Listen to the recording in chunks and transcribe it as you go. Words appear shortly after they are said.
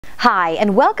Hi,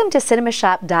 and welcome to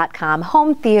cinemashop.com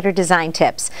Home Theater Design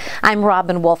Tips. I'm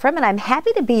Robin Wolfram, and I'm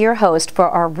happy to be your host for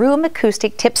our Room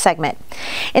Acoustic Tip segment.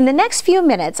 In the next few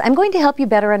minutes, I'm going to help you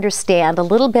better understand a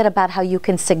little bit about how you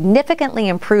can significantly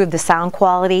improve the sound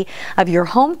quality of your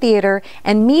home theater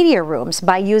and media rooms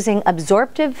by using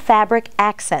absorptive fabric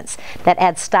accents that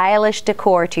add stylish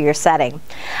decor to your setting.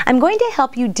 I'm going to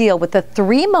help you deal with the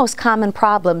three most common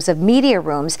problems of media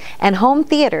rooms and home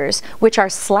theaters, which are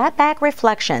slapback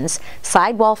reflections,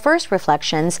 sidewall first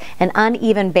reflections, and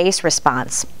uneven bass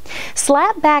response.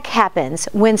 Slapback happens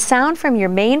when sound from your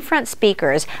main front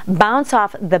speakers bounce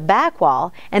off the back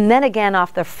wall and then again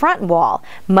off the front wall,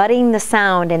 muddying the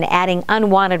sound and adding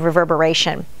unwanted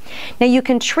reverberation. Now you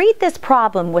can treat this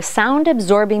problem with sound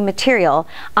absorbing material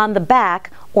on the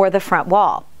back or the front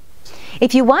wall.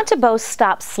 If you want to both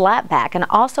stop slapback and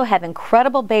also have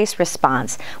incredible bass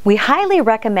response, we highly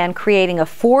recommend creating a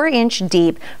 4-inch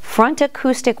deep front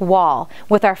acoustic wall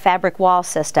with our fabric wall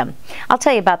system. I'll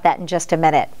tell you about that in just a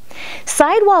minute.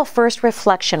 Sidewall first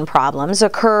reflection problems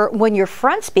occur when your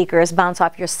front speakers bounce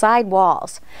off your side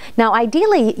walls. Now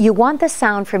ideally, you want the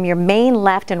sound from your main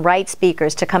left and right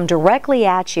speakers to come directly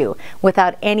at you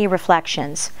without any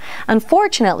reflections.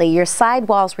 Unfortunately, your side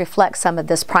walls reflect some of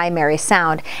this primary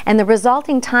sound, and the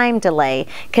resulting time delay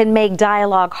can make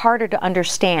dialogue harder to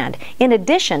understand, in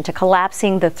addition to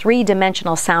collapsing the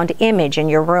three-dimensional sound image in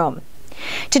your room.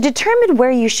 To determine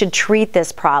where you should treat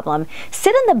this problem,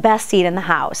 sit in the best seat in the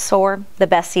house or the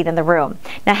best seat in the room.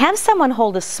 Now have someone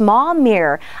hold a small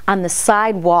mirror on the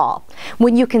side wall.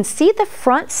 When you can see the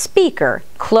front speaker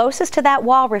closest to that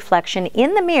wall reflection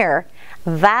in the mirror,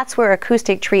 that's where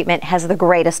acoustic treatment has the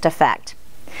greatest effect.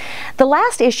 The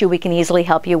last issue we can easily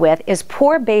help you with is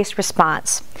poor bass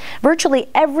response. Virtually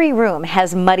every room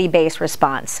has muddy bass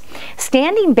response.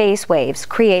 Standing bass waves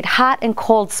create hot and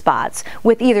cold spots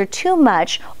with either too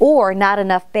much or not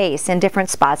enough bass in different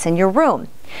spots in your room.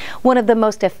 One of the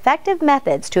most effective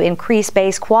methods to increase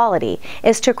bass quality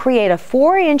is to create a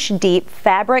 4-inch deep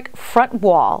fabric front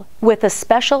wall with a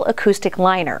special acoustic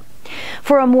liner.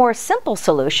 For a more simple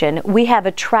solution, we have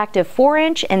attractive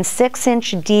 4-inch and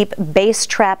 6-inch deep bass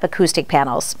trap acoustic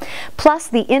panels, plus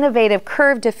the innovative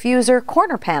curved diffuser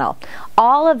corner panel,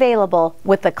 all available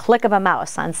with the click of a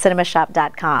mouse on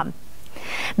cinemashop.com.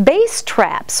 Bass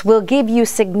traps will give you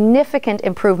significant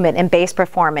improvement in bass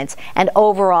performance and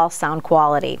overall sound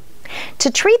quality.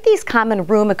 To treat these common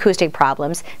room acoustic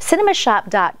problems,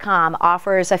 cinemashop.com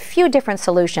offers a few different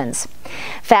solutions.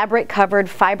 Fabric-covered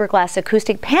fiberglass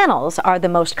acoustic panels are the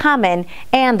most common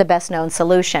and the best-known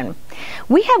solution.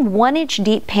 We have 1-inch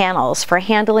deep panels for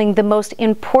handling the most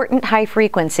important high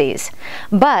frequencies,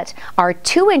 but our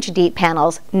 2-inch deep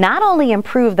panels not only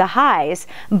improve the highs,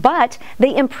 but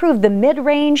they improve the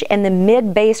mid-range and the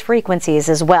mid-bass frequencies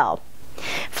as well.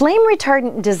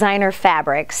 Flame-retardant designer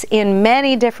fabrics in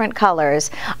many different colors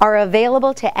are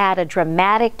available to add a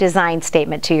dramatic design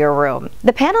statement to your room.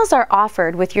 The panels are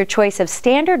offered with your choice of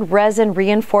standard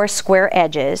resin-reinforced square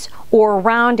edges or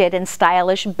rounded and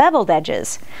stylish beveled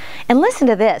edges. And listen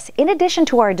to this, in addition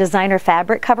to our designer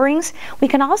fabric coverings, we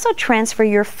can also transfer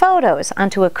your photos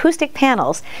onto acoustic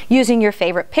panels using your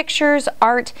favorite pictures,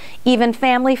 art, even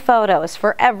family photos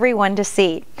for everyone to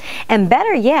see. And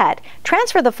better yet,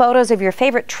 transfer the photos of your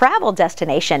favorite travel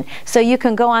destination so you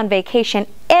can go on vacation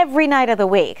every night of the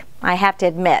week. I have to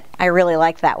admit, I really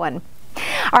like that one.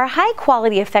 Our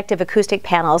high-quality effective acoustic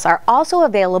panels are also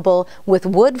available with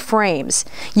wood frames,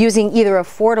 using either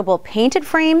affordable painted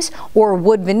frames or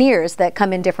wood veneers that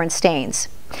come in different stains.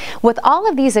 With all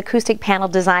of these acoustic panel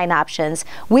design options,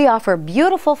 we offer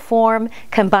beautiful form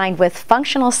combined with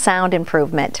functional sound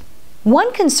improvement.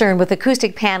 One concern with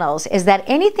acoustic panels is that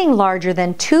anything larger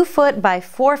than 2 foot by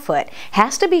 4 foot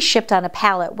has to be shipped on a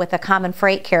pallet with a common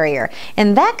freight carrier,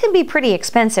 and that can be pretty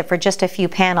expensive for just a few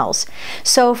panels.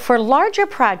 So for larger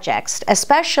projects,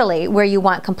 especially where you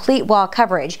want complete wall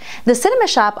coverage, the Cinema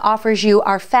Shop offers you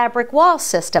our fabric wall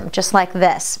system, just like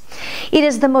this. It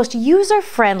is the most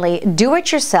user-friendly,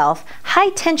 do-it-yourself,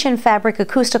 high-tension fabric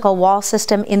acoustical wall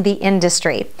system in the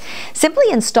industry. Simply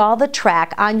install the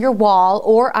track on your wall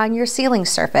or on your ceiling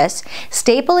surface,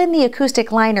 staple in the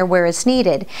acoustic liner where it's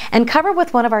needed, and cover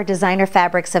with one of our designer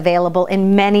fabrics available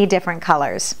in many different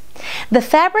colors. The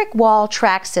fabric wall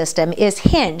track system is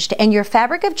hinged, and your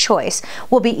fabric of choice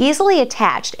will be easily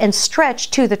attached and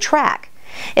stretched to the track.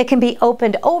 It can be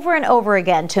opened over and over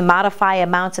again to modify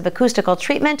amounts of acoustical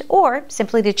treatment or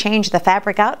simply to change the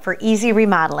fabric out for easy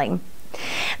remodeling.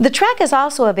 The track is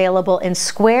also available in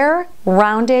square,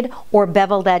 rounded, or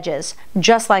beveled edges,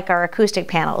 just like our acoustic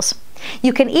panels.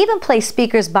 You can even place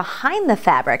speakers behind the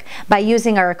fabric by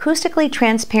using our acoustically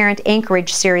transparent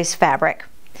Anchorage series fabric.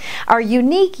 Our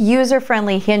unique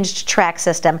user-friendly hinged track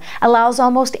system allows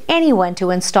almost anyone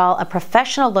to install a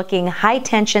professional-looking,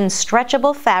 high-tension,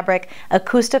 stretchable fabric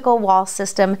acoustical wall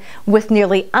system with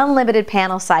nearly unlimited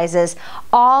panel sizes,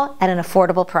 all at an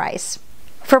affordable price.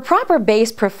 For proper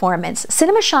bass performance,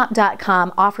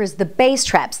 cinemashop.com offers the bass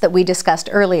traps that we discussed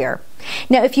earlier.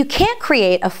 Now, if you can't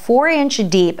create a 4-inch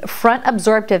deep front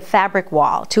absorptive fabric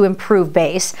wall to improve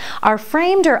bass, our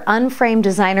framed or unframed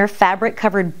designer fabric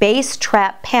covered bass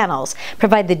trap panels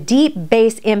provide the deep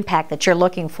bass impact that you're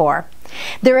looking for.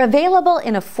 They're available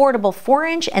in affordable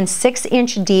 4-inch and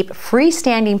 6-inch deep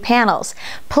freestanding panels,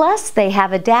 plus they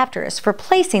have adapters for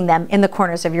placing them in the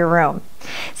corners of your room.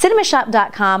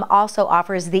 CinemaShop.com also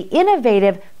offers the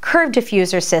innovative curve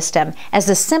diffuser system as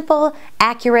a simple,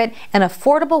 accurate, and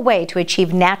affordable way to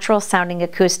achieve natural sounding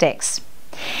acoustics.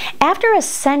 After a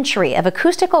century of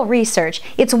acoustical research,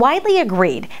 it's widely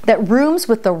agreed that rooms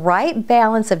with the right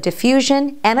balance of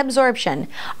diffusion and absorption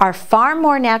are far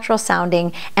more natural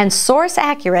sounding and source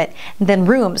accurate than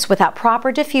rooms without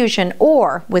proper diffusion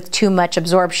or with too much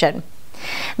absorption.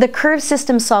 The curve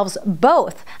system solves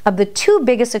both of the two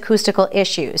biggest acoustical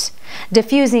issues,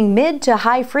 diffusing mid to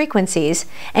high frequencies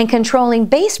and controlling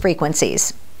bass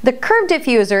frequencies. The curve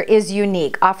diffuser is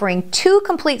unique, offering two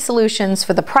complete solutions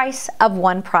for the price of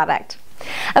one product.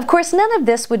 Of course, none of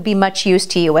this would be much use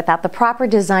to you without the proper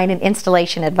design and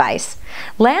installation advice.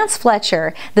 Lance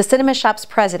Fletcher, the Cinema Shop's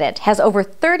president, has over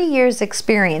 30 years'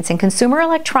 experience in consumer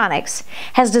electronics,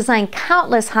 has designed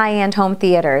countless high-end home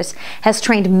theaters, has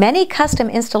trained many custom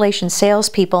installation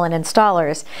salespeople and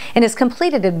installers, and has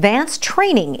completed advanced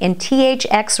training in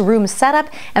THX room setup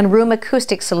and room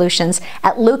acoustic solutions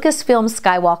at Lucasfilm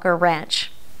Skywalker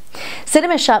Ranch.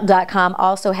 CinemaShop.com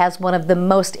also has one of the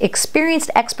most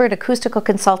experienced expert acoustical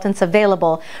consultants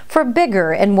available for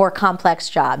bigger and more complex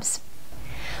jobs.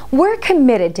 We're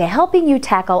committed to helping you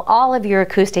tackle all of your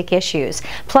acoustic issues,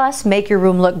 plus make your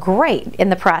room look great in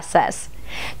the process.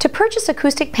 To purchase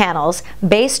acoustic panels,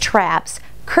 bass traps,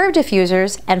 curve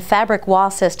diffusers, and fabric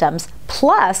wall systems,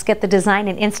 plus get the design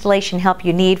and installation help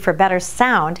you need for better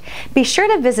sound, be sure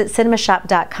to visit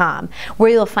CinemaShop.com, where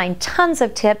you'll find tons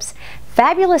of tips,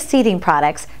 fabulous seating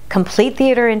products, complete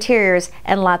theater interiors,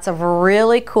 and lots of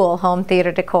really cool home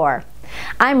theater decor.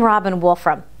 I'm Robin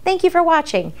Wolfram. Thank you for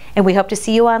watching, and we hope to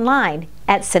see you online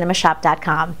at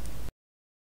CinemaShop.com.